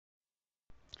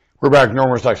We're back,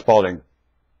 Norman Like Spalding.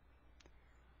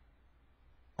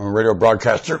 I'm a radio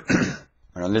broadcaster,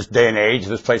 and in this day and age,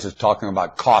 this place is talking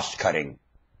about cost cutting.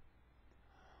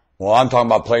 Well, I'm talking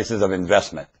about places of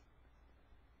investment.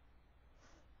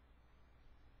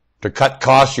 To cut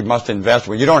costs, you must invest.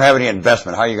 When you don't have any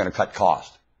investment, how are you going to cut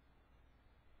costs?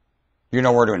 You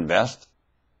know where to invest?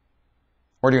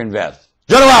 Where do you invest?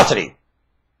 Generosity!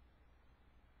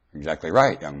 Exactly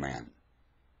right, young man.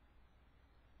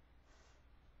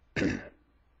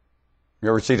 You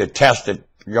ever see the test that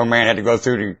the young man had to go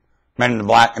through to Men in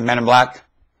Black?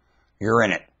 You're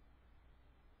in it.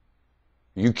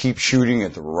 You keep shooting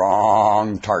at the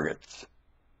wrong targets.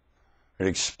 It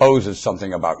exposes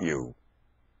something about you.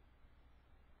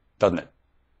 Doesn't it?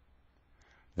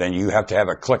 Then you have to have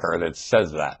a clicker that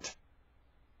says that.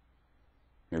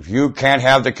 If you can't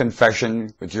have the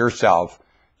confession with yourself,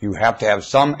 you have to have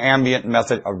some ambient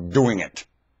method of doing it.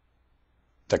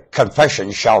 The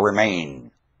confession shall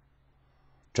remain.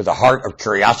 To the heart of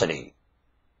curiosity,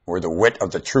 where the wit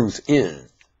of the truth is.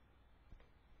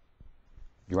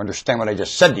 You understand what I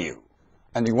just said to you?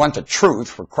 And you want the truth,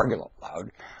 for crying out loud.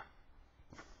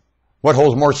 What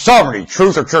holds more sovereignty,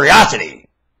 truth or curiosity?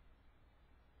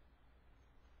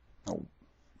 Oh.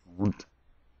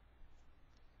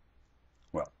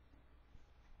 Well.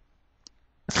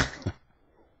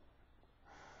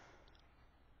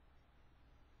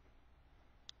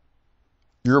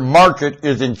 Your market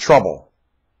is in trouble.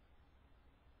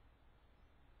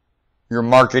 Your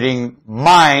marketing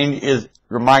mind is,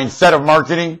 your mindset of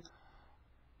marketing,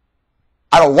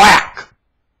 out of whack.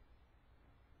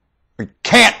 It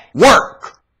can't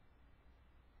work.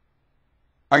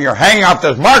 And you're hanging off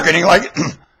this marketing like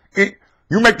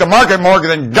you make the market more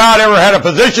than God ever had a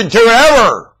position to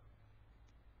ever.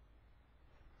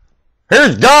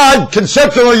 Here's God,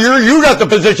 conceptually, you got the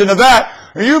position of that,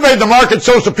 and you made the market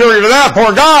so superior to that,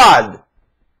 poor God.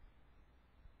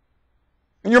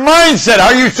 And your mindset, how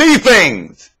you see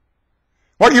things,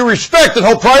 what you respect and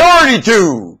hold priority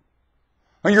to,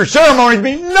 and your ceremonies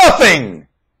mean nothing.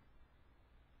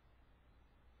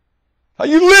 How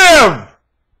you live,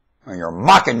 and you're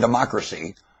mocking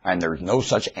democracy, and there's no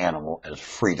such animal as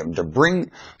freedom. To bring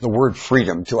the word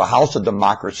freedom to a house of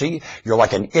democracy, you're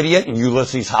like an idiot in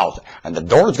Ulysses' house, and the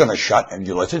door's going to shut, and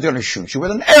Ulysses is going to shoot you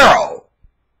with an arrow.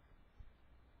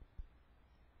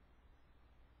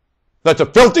 That's a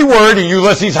filthy word in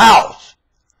Ulysses' house.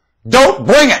 Don't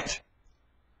bring it.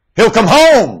 He'll come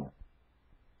home.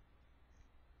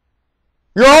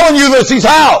 You're all in Ulysses'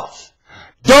 house.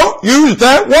 Don't use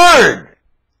that word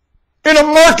in a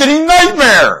marketing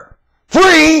nightmare.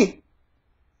 Free.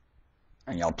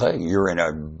 And I'll tell you, you're in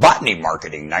a botany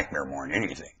marketing nightmare more than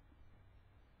anything.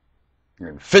 You're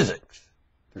in physics.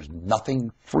 There's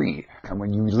nothing free. And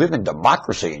when you live in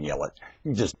democracy and yell it,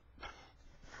 you just...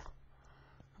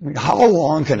 I mean, how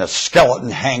long can a skeleton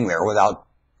hang there without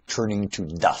turning to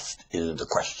dust is the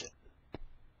question.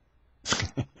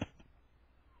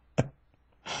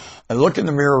 I look in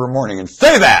the mirror every morning and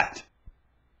say that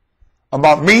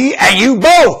about me and you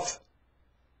both.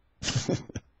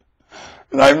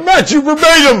 And I match you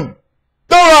verbatim,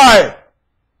 don't I?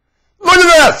 Look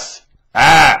at this.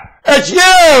 It's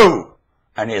you.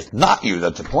 And it's not you.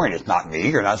 That's the point. It's not me.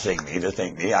 You're not saying me. This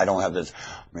ain't me. I don't have this.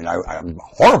 I mean, I'm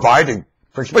horrified to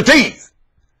fix my teeth.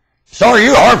 So are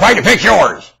you horrified to fix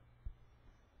yours.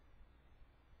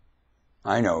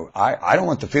 I know. I don't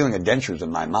want the feeling of dentures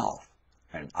in my mouth.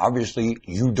 And obviously,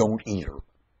 you don't either.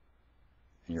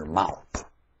 In your mouth.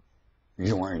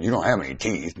 You don't have any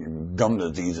teeth. Your gum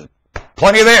disease is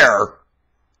plenty there.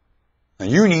 And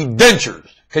you need dentures.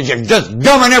 Because you're just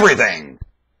gumming everything.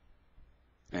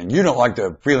 And you don't like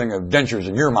the feeling of dentures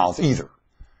in your mouth either.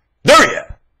 Do you?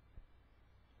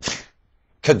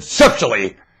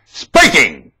 Conceptually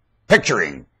speaking,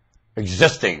 picturing,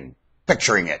 existing,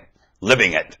 picturing it,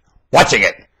 living it, watching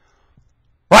it.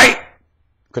 Right?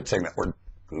 Quit saying that word.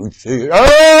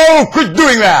 Oh, quit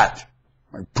doing that!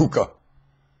 My puka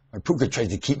tries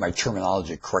to keep my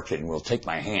terminology corrected and will take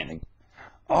my hand. And,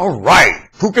 all right,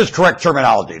 puka's correct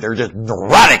terminology. They're just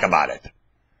neurotic about it.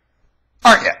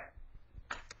 Aren't you?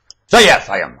 Say yes,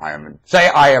 I am. Say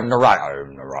I am neurotic. I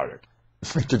am neurotic.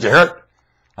 Did you hear it?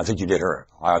 I think you did hear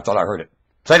it. I thought I heard it.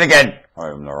 Say it again. I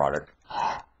am neurotic.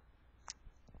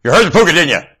 You heard the puka, didn't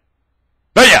you?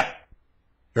 Didn't you?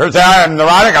 You heard say I am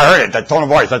neurotic? I heard it. That tone of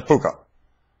voice. That's puka.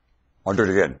 I'll do it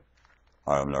again.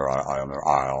 I am neurotic. I am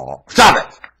neurotic. Stop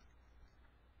it!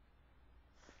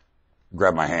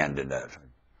 Grab my hand, did that.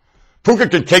 Puka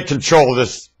can take control of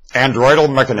this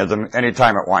androidal mechanism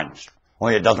anytime it wants.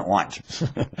 Only it doesn't want.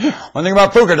 One thing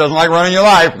about puka, it doesn't like running your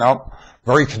life. No.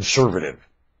 Very conservative.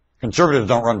 Conservatives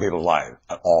don't run people's lives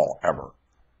at all, ever.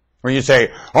 When you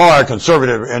say, oh, a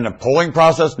conservative in the polling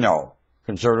process, no.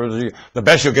 Conservatives, the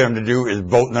best you'll get them to do is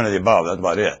vote none of the above. That's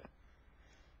about it.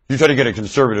 You try to get a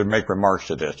conservative to make remarks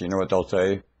to this, you know what they'll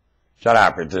say? Shut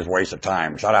up, it's just a waste of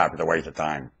time. Shut up, it's a waste of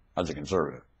time. That's a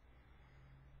conservative.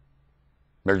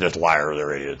 They're just liars,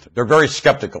 they're idiots. They're very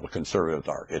skeptical, conservatives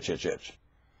are. Itch.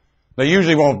 They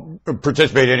usually won't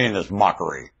participate in any of this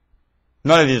mockery.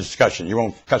 None of these discussions. You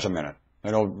won't catch them in it.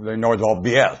 They know it's all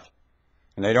BS.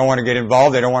 And they don't want to get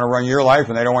involved. They don't want to run your life,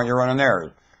 and they don't want you running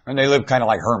theirs. And they live kind of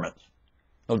like hermits.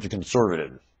 Those are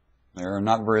conservatives. They're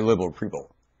not very liberal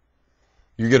people.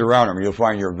 You get around them, you'll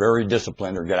find you're very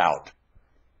disciplined or get out.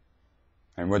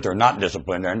 And what they're not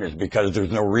disciplined in is because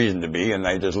there's no reason to be, and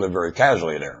they just live very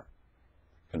casually there.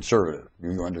 Conservative.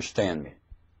 You understand me.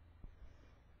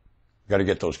 You've got to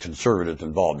get those conservatives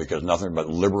involved because nothing but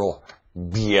liberal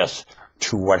BS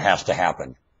to what has to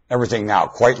happen. Everything now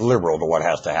quite liberal to what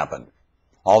has to happen.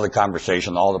 All the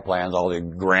conversation, all the plans, all the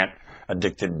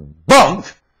grant-addicted bunk.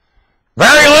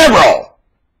 Very liberal.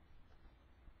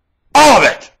 All of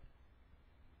it.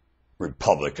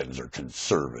 Republicans are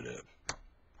conservative.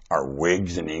 Are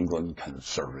Whigs in England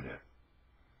conservative?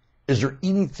 Is there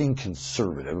anything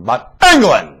conservative about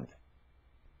England?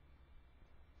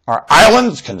 Are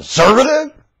islands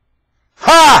conservative?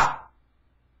 Ha!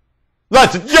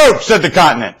 That's a joke, said the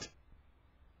continent.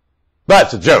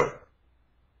 That's a joke.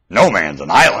 No man's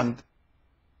an island.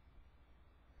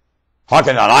 How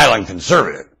can an island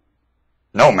conservative?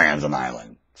 No man's an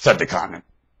island, said the continent.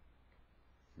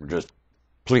 Just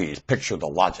please picture the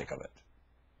logic of it.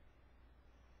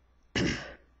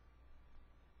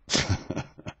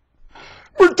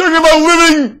 We're talking about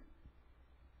living.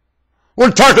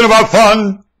 We're talking about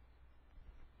fun.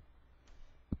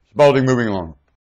 Spalding moving along.